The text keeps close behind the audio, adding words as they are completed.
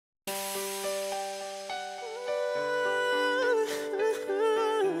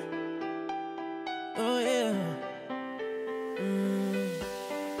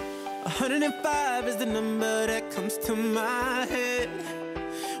105 is the number that comes to my head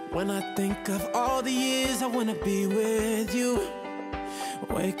when I think of all the years I wanna be with you.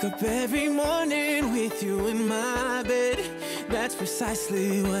 Wake up every morning with you in my bed. That's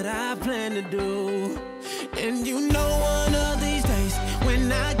precisely what I plan to do. And you know one of these days when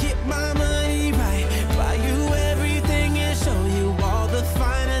I get my money right, buy you everything and show you all the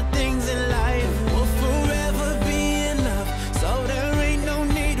finer things in life. We'll forever be in love, so there ain't no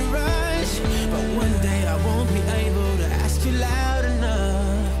need to rush. But one day I won't be able to ask you loud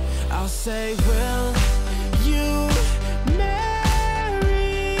enough. I'll say, will you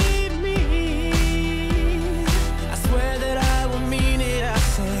marry me? I swear that I will mean it. I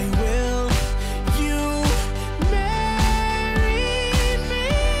say, will you marry me?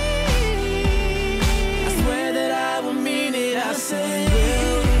 I swear that I will mean it. I say,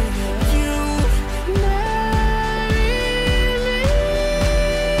 will you marry me?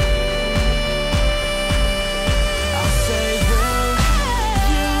 I say, will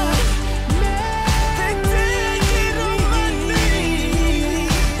you marry me?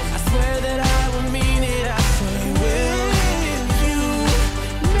 I swear that I will mean it. I say, will you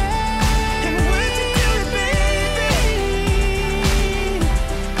marry? And would you do it, baby?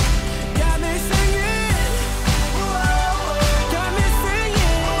 Got me singing, got me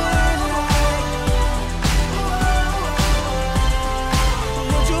singing.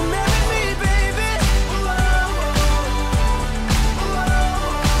 Would you marry me, baby?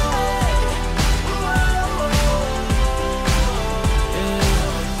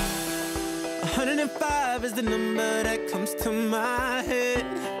 105 is the number that comes to my head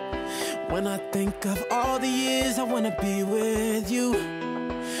when I think of all the years I wanna be with you.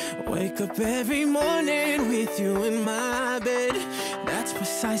 Wake up every morning with you in my bed. That's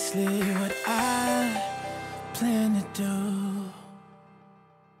precisely what I plan to do.